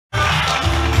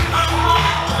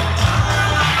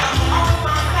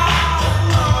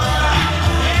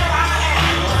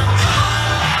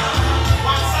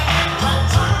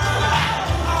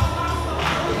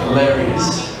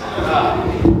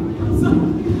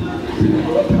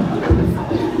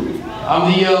I'm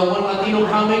the one Latino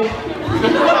comic.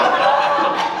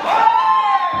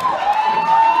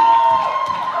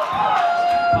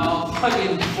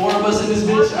 Fucking 4 of us in this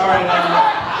bitch. All right,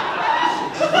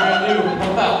 it's brand new.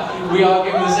 We all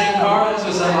give him the same car. That's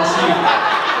just something I'll see you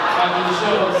after the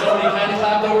show. Somebody kind of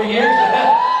clapped over here.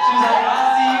 She's like,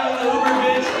 I'll see you in the Uber,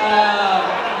 bitch.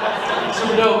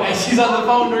 Super dope. And she's on the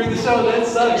phone during the show. That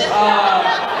sucks.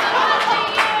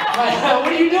 What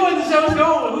are you doing? The show's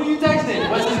going. Who are you texting?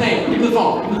 What's his name? Give me the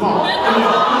phone. Give me the phone. Give me the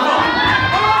phone.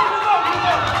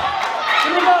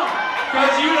 Give me the phone.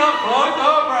 Because you done fucked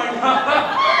up right now.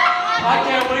 I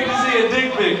can't wait to see a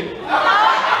dick pic.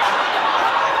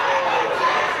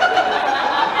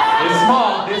 It's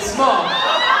small. It's small.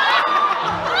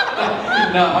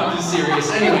 No, I'm just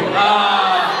serious. Anyway.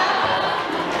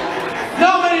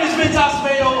 No, my name is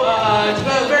Acevedo.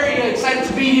 Very excited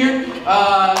to be here.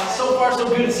 So far, so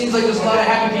good. It seems like there's a lot of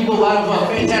happy people, a lot of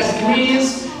fantastic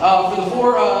comedians. For the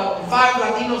 5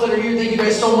 Latinos that are here, thank you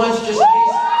guys so much. Just in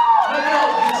case.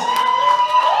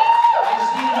 I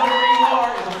just need to know where you are.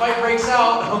 If a fight breaks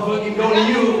out, I'm fucking going to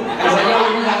you because I know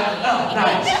where you have. Oh,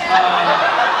 nice.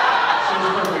 So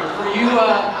it's perfect for you.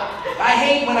 I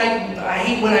hate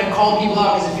when I call people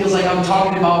out because it feels like I'm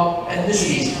talking about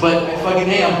ethnicities, but I fucking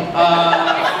am.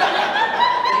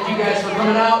 Thank you guys for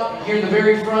coming out here in the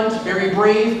very front, very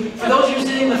brave. For those of you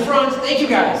sitting in the front, thank you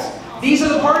guys. These are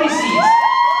the party seats.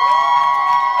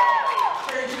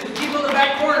 The people in the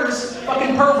back corners,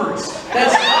 fucking perverts.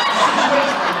 That's the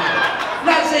situation right now. I'm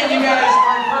not saying you guys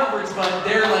aren't perverts, but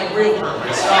they're like real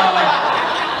perverts.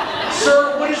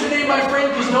 Sir, what is your name, my friend?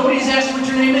 Because nobody's asked what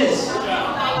your name is.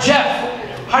 Jeff,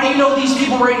 how do you know these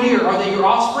people right here? Are they your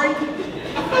offspring?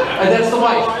 That's the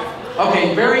wife.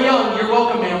 Okay, very young. You're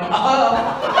welcome, ma'am.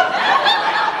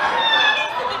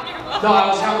 No, I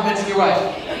was complimenting your wife.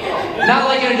 Not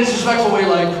like in a disrespectful way,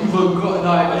 like,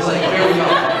 no, I was like, very young.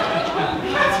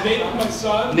 It's Nathan, my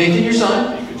son. Nathan, your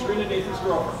son? And Katrina, Nathan's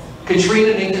girlfriend.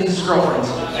 Katrina, Nathan's girlfriend.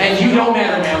 And you don't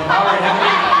matter, ma'am. All right, have a good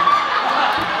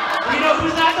night. You know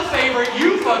who's not the favorite?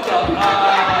 You fucked up.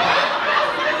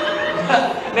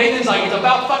 Nathan's like, it's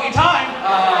about fucking time.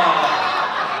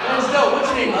 That's dope. What's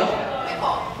your name, love?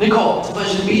 Nicole. It's a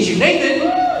pleasure to meet you. Nathan,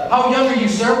 how young are you,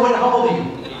 sir? How old are you?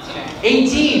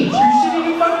 18. You shouldn't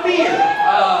even fucking be here.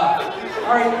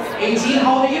 All right, 18.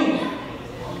 How old are you?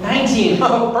 19.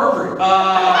 Pervert.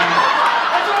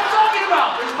 That's what I'm talking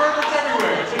about. There's perverts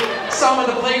everywhere. Some at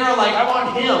the playground like, I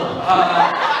want him.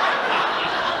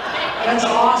 That's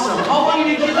awesome. How long have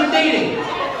you been dating?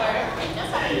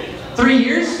 3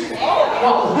 years?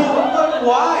 Well,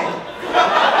 why?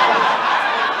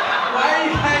 Why are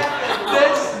you guys?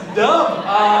 That's dumb.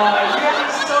 You guys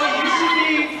are so, you should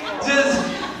be just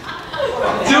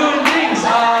doing things.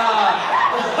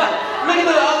 Look at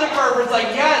the other perverts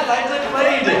like, yes, I took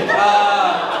plenty dick.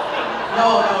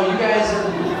 No, you guys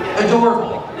are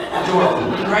adorable.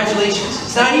 Adorable. Congratulations.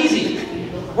 It's not easy.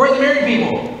 Where are the married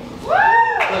people?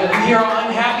 Look, you hear how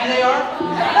unhappy they are?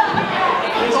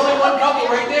 There's only one couple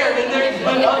right there, and there's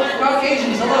other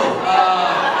Caucasians. Hello.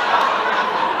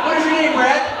 What is your name,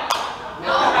 Brad?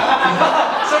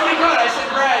 Somebody got it. I said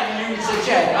Brad, and you said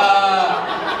Chad.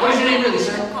 What is your name really,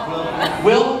 sir? Will.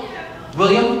 Will?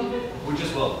 William? We're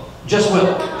just Will. Just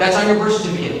Will. That's on your birth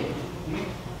certificate.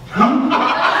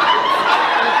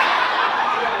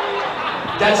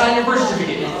 That's on your birth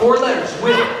certificate. 4 letters.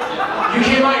 Will. You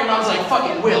came out, your mom's like, fuck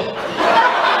it, Will.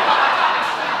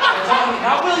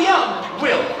 Not William.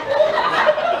 Will.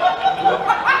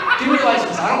 Give me your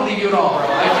license. I don't believe you at all, bro.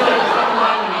 I feel like you're fucking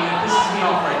lying to me and it pisses me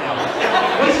off right now.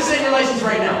 What does it say in your license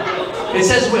right now? It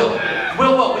says Will.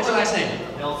 Will what? What's your last name?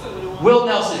 Nelson. Will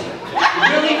Nelson.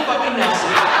 Willie fucking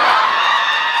Nelson.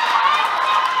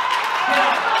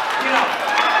 Get out.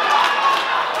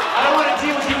 I don't want to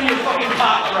deal with you and your fucking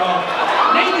pot, bro.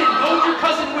 Nathan, go with your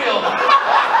cousin Will.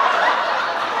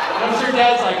 And I'm sure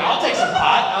Dad's like, I'll take some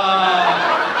pot.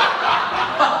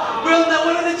 Will, now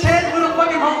what are the chances? What a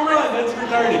fucking home run. That's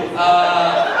retarded.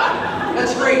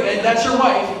 That's great. And that's your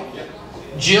wife.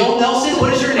 Jill Nelson?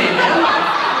 What is your name, man?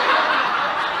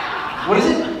 What is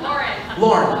it?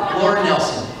 Lauren. Lauren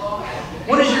Nelson.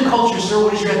 What is your culture, sir?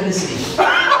 What is your ethnicity?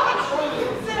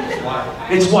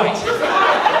 It's white.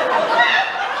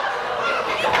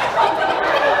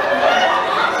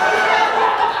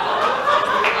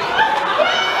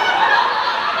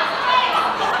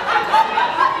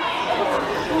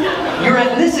 Your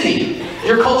ethnicity,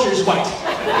 your culture is white.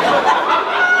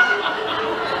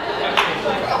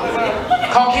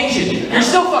 Caucasian, you're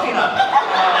still fucking up.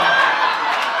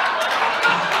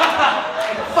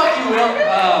 Fuck you, Will.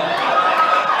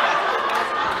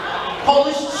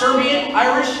 Polish, Serbian,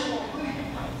 Irish.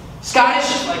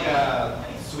 Scottish? Like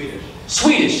Swedish.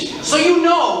 Swedish. So you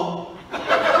know. Like,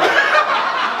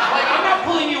 I'm not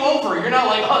pulling you over. You're not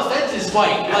like, oh, that's his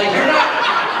white. Like, you're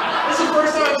not. This is the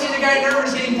first time I've seen a guy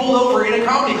nervous getting pulled over in a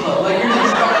comedy club. Like, you're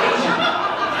just Caucasian.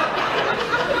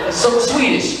 So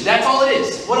Swedish. That's all it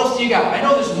is. What else do you got? I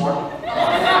know there's more.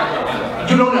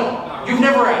 You don't know. You've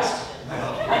never asked.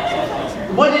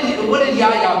 What did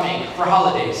Yaya make for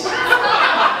holidays? Some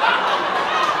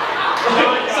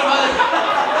other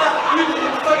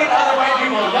fucking other white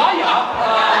people. Yaya.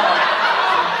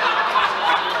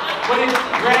 What did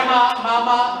grandma,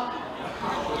 mama?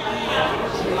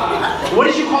 What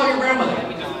did you call your grandmother?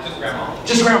 Just grandma.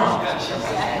 Just grandma.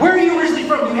 Where are you originally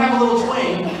from? You have a little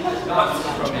twang.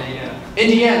 From Indiana.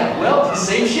 Indiana. Well, the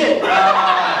same shit. It's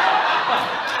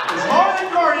more than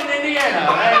corn in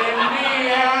Indiana. At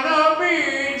Indiana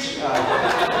Beach.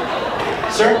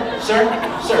 Sir?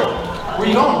 Where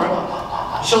you going, bro?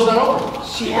 Show's not over.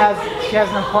 She has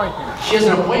an appointment. She has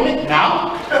an appointment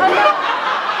now?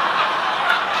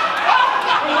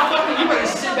 You better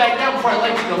sit back down before I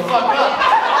light you the fuck up.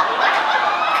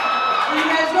 Where you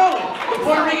guys going? The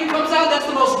Puerto Rican comes out, that's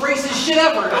the most racist shit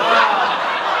ever.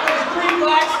 There's 3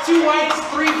 blacks, 2 whites,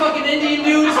 3 fucking Indian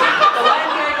dudes. The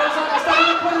Latin guy goes up, I started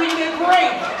the Puerto Rican in a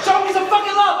parade. Show me some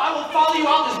fucking love. I will follow you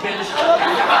out this bitch.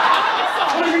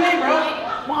 What is your name, bro?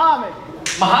 Muhammad.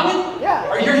 Muhammad? Yeah.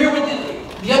 Are you here with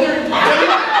the other?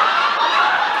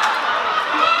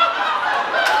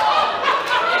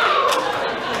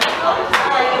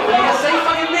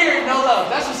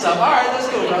 That's what's up. Alright, let's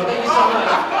go, bro. Thank you so much.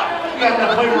 We got an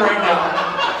appointment right now.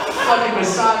 Fucking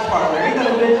massage parlor. Ain't that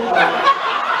a bitch?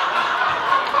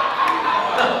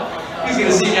 He's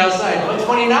gonna see me outside.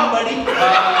 120 now, buddy. Oh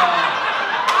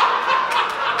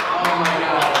my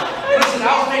god. Listen, I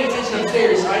was paying attention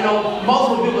upstairs. I know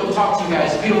multiple people have talked to you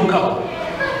guys. Beautiful couple.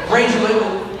 Ranger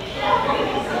living.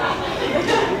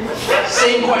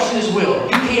 Same question as Will.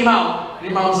 You came out, and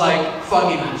your mom's like,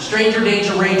 fucking stranger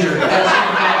danger ranger. That's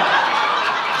your name.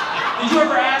 Did you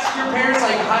ever ask your parents,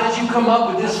 like, how did you come up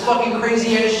with this fucking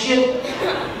crazy ass shit?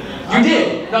 You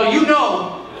did. No, you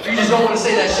know. You just don't want to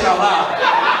say that shit out loud.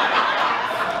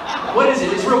 What is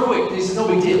it? It's real quick. This is no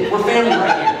big deal. We're family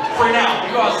right here. For now.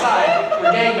 You go outside,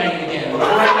 we're gangbanging again. But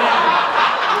for right now.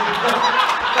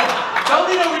 Don't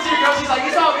lean over to your girl. She's like,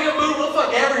 it's all good, boo. We'll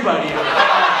fuck everybody.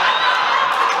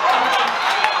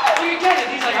 You get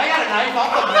it. He's like, I got a knife. I'll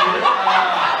fuck you.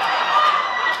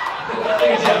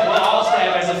 We'll all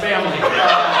stab as a family.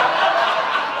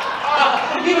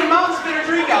 Even mom spit her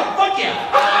drink out. Fuck yeah.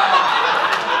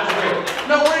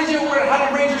 No, how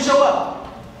did Ranger show up?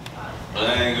 I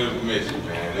ain't gonna miss it,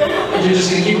 man. You're just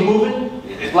gonna keep it moving?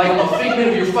 Like I'm a figment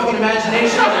of your fucking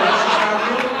imagination?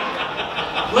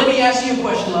 Let me ask you a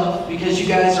question, love, because you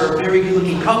guys are a very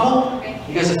good-looking couple.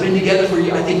 You guys have been together for,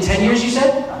 I think, 10 years, you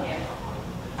said?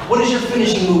 What is your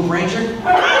finishing move, Ranger?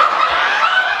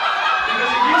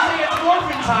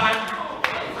 Time.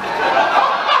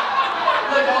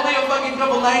 Look, only a fucking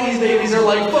couple 90s babies are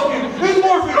like, fucking, it's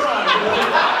morphin' time!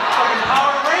 Fucking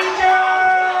Power Ranger!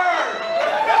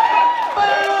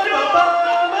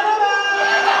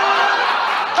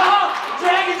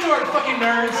 Dragon Sword, fucking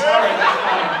nerds! Alright, that's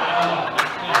fine.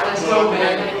 Let's go,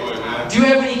 man. Do you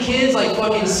have any kids like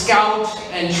fucking Scout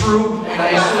and Troop? And I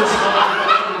assume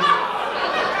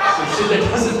some shit that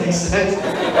doesn't make sense.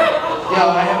 Yeah,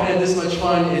 I haven't had this much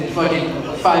fun in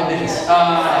fucking 5 minutes.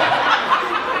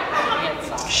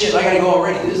 Shit, I gotta go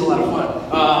already. This is a lot of fun.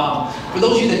 For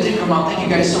those of you that did come out, thank you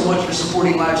guys so much for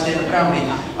supporting live stand-up comedy.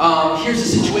 Here's the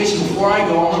situation. Before I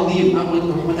go, I'm gonna leave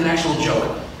with an actual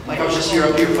joke. Like I was just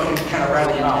up here fucking kind of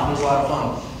rattling off. It was a lot of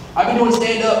fun. I've been doing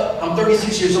stand-up. I'm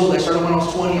 36 years old. I started when I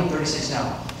was 20. I'm 36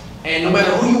 now. And no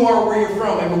matter who you are or where you're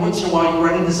from, every once in a while you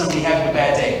run into somebody having a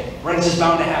bad day. Right? It's just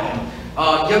bound to happen.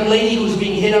 Young lady who was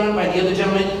being hit on by the other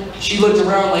gentleman, she looked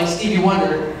around like Stevie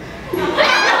Wonder.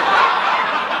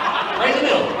 Right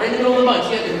in the middle of the bunch.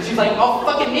 Yeah, she's like, oh,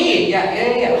 fucking me.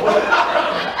 Yeah.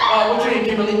 What's your name,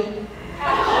 Kimberly?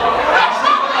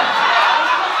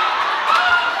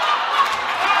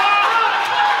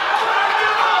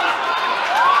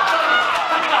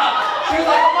 She was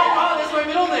like, oh my god, that's my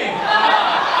middle name.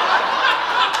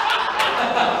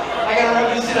 I gotta wrap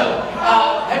this shit up.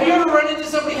 Have you ever run into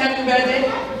somebody having a bad day?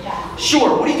 Yeah.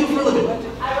 Sure. What do you do for a living?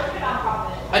 I work for a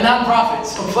nonprofit. A nonprofit.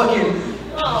 So fucking,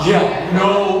 yeah,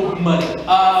 no money.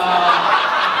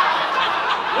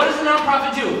 What does the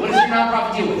nonprofit do? What does your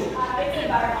nonprofit deal with? It's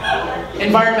environmental.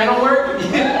 Environmental work?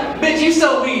 Bitch, you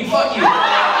sell weed. Fuck you. Let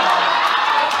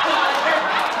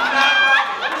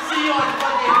me see you on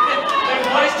fucking their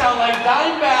voice sound like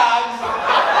dime bags.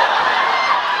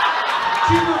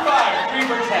 2 for 5, 3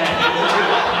 for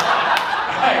 10.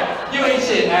 You ain't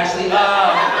shit, Ashley.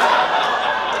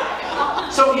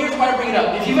 So here's why I bring it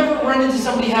up. If you've ever run into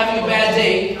somebody having a bad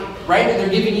day, right, and they're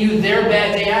giving you their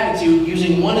bad day attitude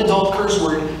using one adult curse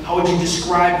word, how would you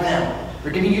describe them?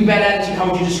 They're giving you bad attitude, how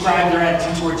would you describe their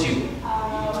attitude towards you?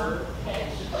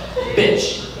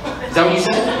 Bitch. Is that what you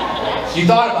said? You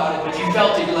thought about it, but you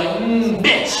felt it. You're like,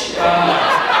 bitch.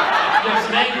 You have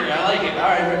some anger. I like it. All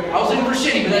right. I was looking for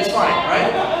shitty, but that's fine,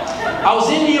 right? I was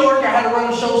in New York. I had a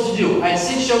run of shows to do. I had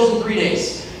 6 shows in 3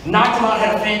 days. Knocked them out,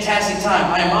 had a fantastic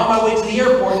time. I am on my way to the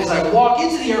airport. As I walk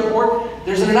into the airport,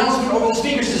 there's an announcement over the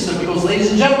speaker system. It goes,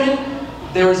 ladies and gentlemen,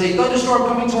 there is a thunderstorm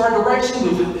coming to our direction.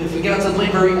 If we get onto the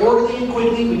plane very orderly and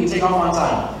quickly, we can take off on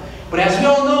time. But as we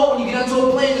all know, when you get onto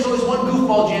a plane, there's always one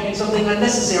goofball jamming something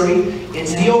unnecessary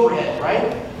into the overhead,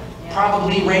 right?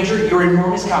 Probably, Ranger, your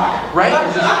enormous cock, right?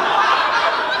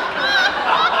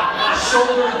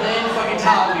 Shoulder, then fucking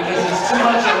top, because it's too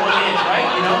much at one end, right?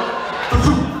 You know?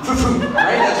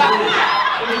 Right? That's what it is.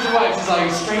 Look at your wife. She's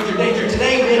like, stranger danger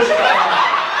today, bitch.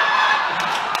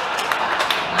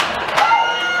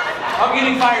 I'm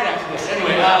getting fired after this.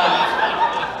 Anyway,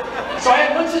 so I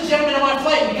had one such gentleman on my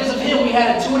flight. Because of him, we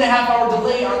had a 2.5-hour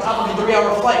delay on top of a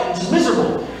 3-hour flight, which is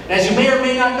miserable. And as you may or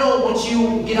may not know, once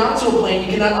you get onto a plane,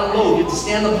 you cannot unload. You have to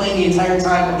stay on the plane the entire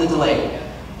time of the delay.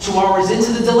 2 hours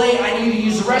into the delay, I needed to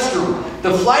use the restroom.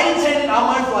 The flight attendant on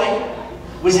my flight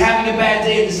was having a bad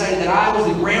day and decided that I was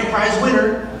the grand prize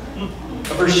winner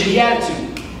of her shitty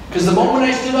attitude. Because the moment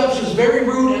I stood up, she was very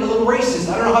rude and a little racist.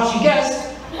 I don't know how she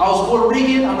guessed. I was Puerto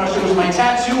Rican. I'm not sure it was my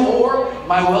tattoo or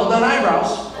my well-done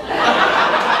eyebrows.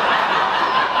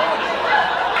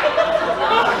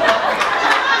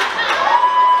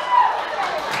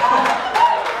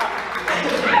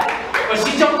 But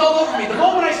she jumped all over me. The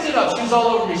moment I stood up, she was all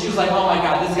over me. She was like, oh my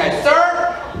God, this guy, sir,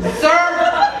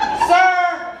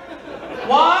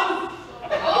 Juan?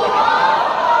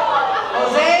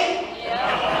 Jose?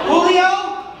 Julio?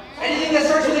 Anything that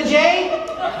starts with a J?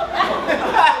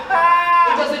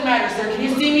 It doesn't matter, sir. Can you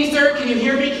see me, sir? Can you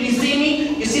hear me? Can you see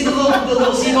me? You see the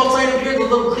little seatbelt right up here, the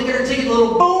little clicker ticket, the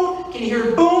little boom? Can you hear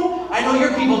it boom? I know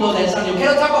your people know that sound. You okay,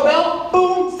 Taco Bell?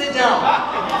 Boom, sit down.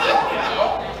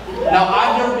 Now,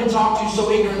 I've never been talked to so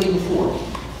ignorantly before,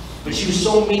 but she was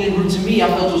so mean and rude to me, I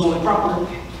felt it was only proper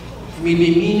for me to be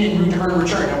mean and rude to her in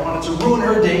return. I wanted to ruin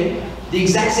her day the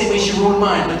exact same way she ruined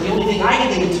mine, but the only thing I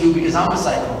could think of to do, because I'm a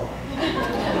psycho,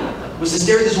 was to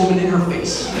stare at this woman in her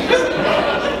face.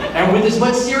 And with as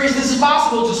much seriousness as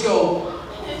possible, just go,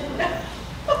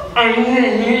 I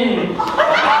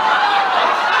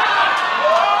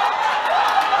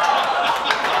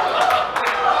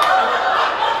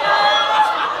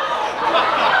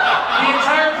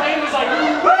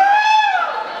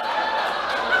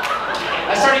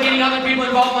started getting other people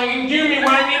involved, like, give me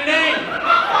why your name.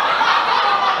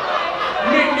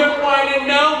 Why didn't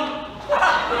know?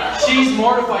 She's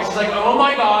mortified. She's like, oh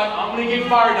my God, I'm gonna get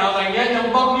fired now. I was like, yeah, no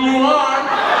fucking you are.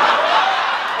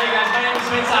 Hey guys, my name is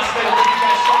Acevedo. Thank you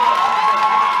guys so much.